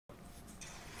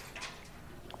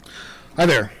Hi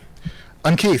there.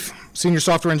 I'm Keith, Senior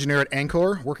Software Engineer at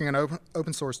Anchor, working on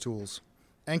open source tools.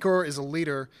 Anchor is a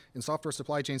leader in software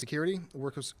supply chain security,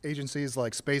 works with agencies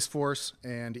like Space Force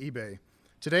and eBay.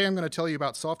 Today I'm going to tell you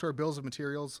about software bills of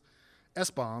materials,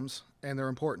 SBOMs, and their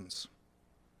importance.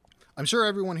 I'm sure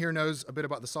everyone here knows a bit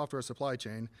about the software supply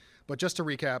chain, but just to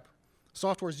recap,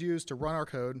 software is used to run our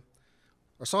code.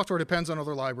 Our software depends on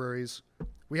other libraries.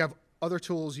 We have other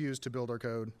tools used to build our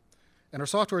code. And our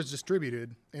software is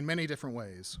distributed in many different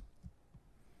ways.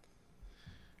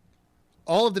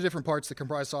 All of the different parts that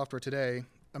comprise software today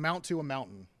amount to a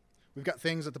mountain. We've got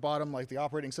things at the bottom like the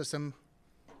operating system,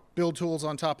 build tools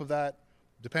on top of that,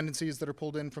 dependencies that are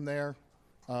pulled in from there,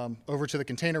 over to the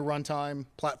container runtime,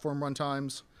 platform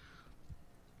runtimes.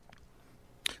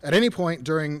 At any point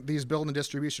during these build and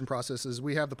distribution processes,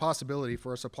 we have the possibility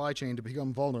for our supply chain to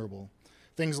become vulnerable.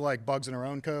 Things like bugs in our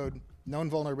own code, known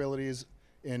vulnerabilities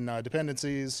in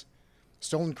dependencies,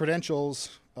 stolen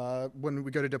credentials when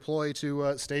we go to deploy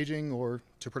to staging or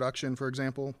to production, for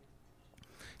example.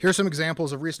 Here are some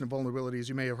examples of recent vulnerabilities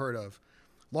you may have heard of.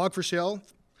 Log4Shell,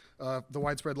 the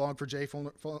widespread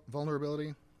Log4j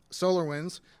vulnerability.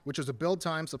 SolarWinds, which was a build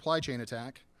time supply chain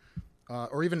attack.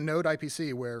 Or even Node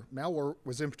IPC, where malware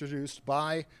was introduced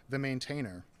by the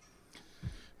maintainer.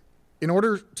 In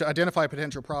order to identify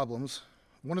potential problems,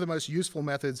 one of the most useful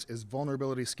methods is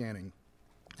vulnerability scanning.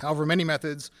 However, many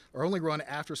methods are only run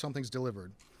after something's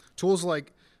delivered. Tools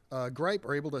like Gripe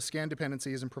are able to scan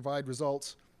dependencies and provide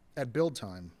results at build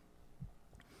time.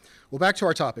 Well, back to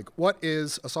our topic. What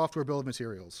is a software bill of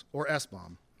materials, or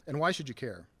SBOM, and why should you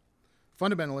care?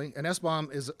 Fundamentally, an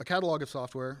SBOM is a catalog of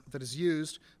software that is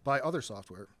used by other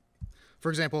software. For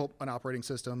example, an operating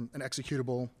system, an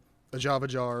executable, a Java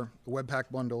jar, a Webpack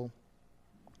bundle.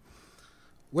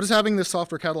 What does having this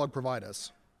software catalog provide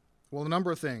us? Well, a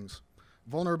number of things.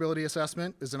 Vulnerability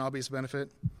assessment is an obvious benefit.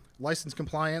 License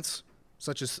compliance,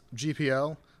 such as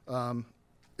GPL,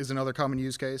 is another common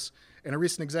use case. And a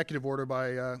recent executive order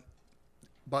by the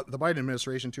Biden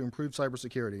administration to improve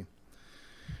cybersecurity.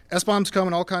 SBOMs come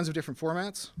in all kinds of different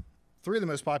formats. Three of the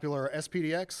most popular are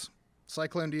SPDX,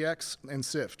 CycloneDX, and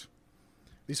SIFT.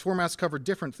 These formats cover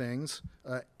different things,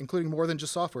 including more than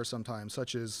just software sometimes,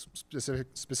 such as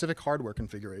specific hardware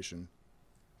configuration.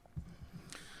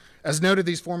 As noted,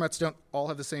 these formats don't all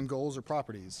have the same goals or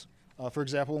properties. For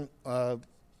example,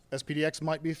 SPDX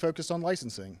might be focused on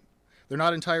licensing. They're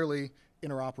not entirely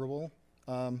interoperable,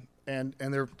 and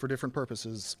they're for different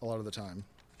purposes a lot of the time.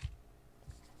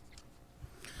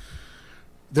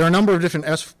 There are a number of different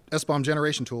SBOM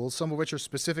generation tools, some of which are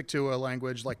specific to a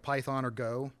language like Python or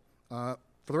Go. For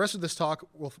the rest of this talk,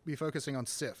 we'll be focusing on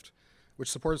SIFT, which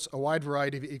supports a wide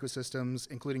variety of ecosystems,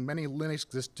 including many Linux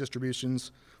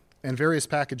distributions and various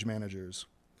package managers.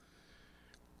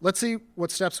 Let's see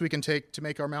what steps we can take to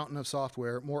make our mountain of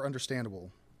software more understandable.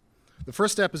 The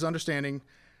first step is understanding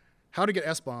how to get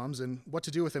SBOMs and what to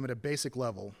do with them at a basic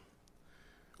level.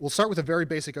 We'll start with a very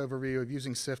basic overview of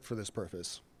using SIFT for this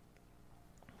purpose.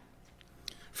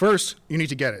 First, you need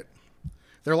to get it.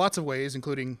 There are lots of ways,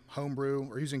 including homebrew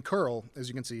or using curl, as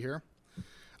you can see here.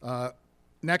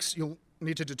 Next, you'll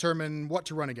need to determine what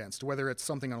to run against, whether it's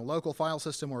something on a local file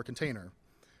system or a container.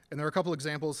 And there are a couple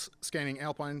examples scanning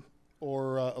Alpine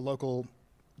or a local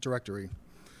directory.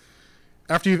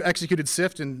 After you've executed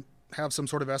SIFT and have some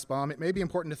sort of SBOM, it may be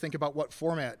important to think about what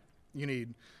format you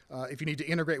need. If you need to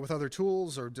integrate with other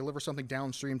tools or deliver something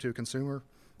downstream to a consumer.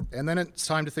 And then it's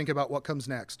time to think about what comes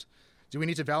next. Do we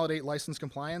need to validate license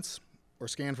compliance or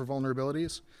scan for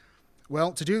vulnerabilities?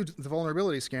 Well, to do the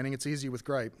vulnerability scanning, it's easy with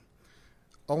Gripe.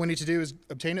 All we need to do is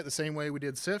obtain it the same way we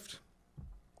did SIFT,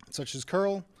 such as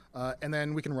curl, and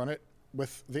then we can run it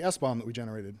with the SBOM that we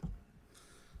generated.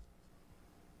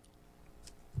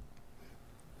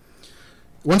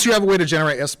 Once you have a way to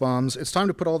generate SBOMs, it's time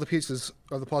to put all the pieces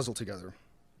of the puzzle together.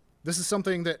 This is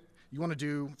something that you want to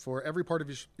do for every part of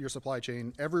your supply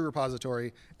chain, every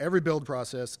repository, every build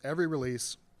process, every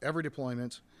release, every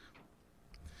deployment.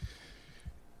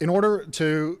 In order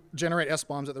to generate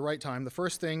SBOMs at the right time, the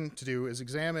first thing to do is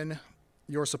examine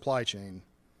your supply chain.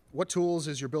 What tools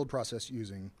is your build process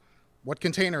using? What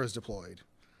container is deployed?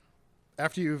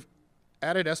 After you've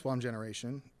added SBOM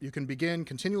generation, you can begin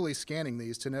continually scanning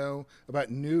these to know about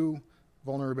new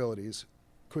vulnerabilities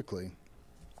quickly.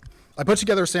 I put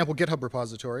together a sample GitHub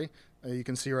repository, you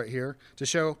can see right here, to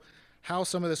show how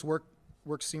some of this works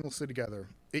seamlessly together.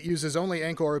 It uses only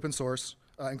Anchor open source,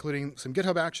 including some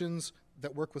GitHub actions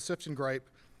that work with SIFT and Gripe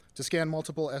to scan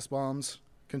multiple SBOMs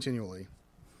continually.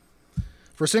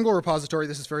 For a single repository,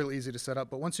 this is fairly easy to set up,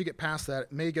 but once you get past that,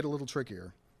 it may get a little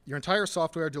trickier. Your entire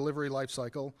software delivery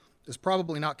lifecycle is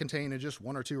probably not contained in just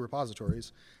 1 or 2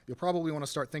 repositories. You'll probably want to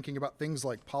start thinking about things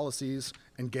like policies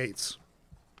and gates.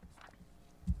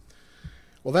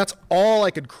 Well, that's all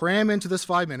I could cram into this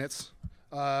 5 minutes,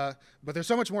 but there's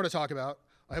so much more to talk about.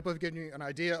 I hope I've given you an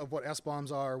idea of what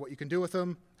SBOMs are, what you can do with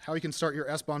them, how you can start your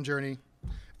SBOM journey.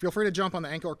 Feel free to jump on the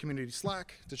Anchor community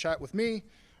Slack to chat with me.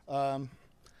 And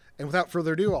without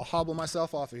further ado, I'll hobble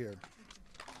myself off of here.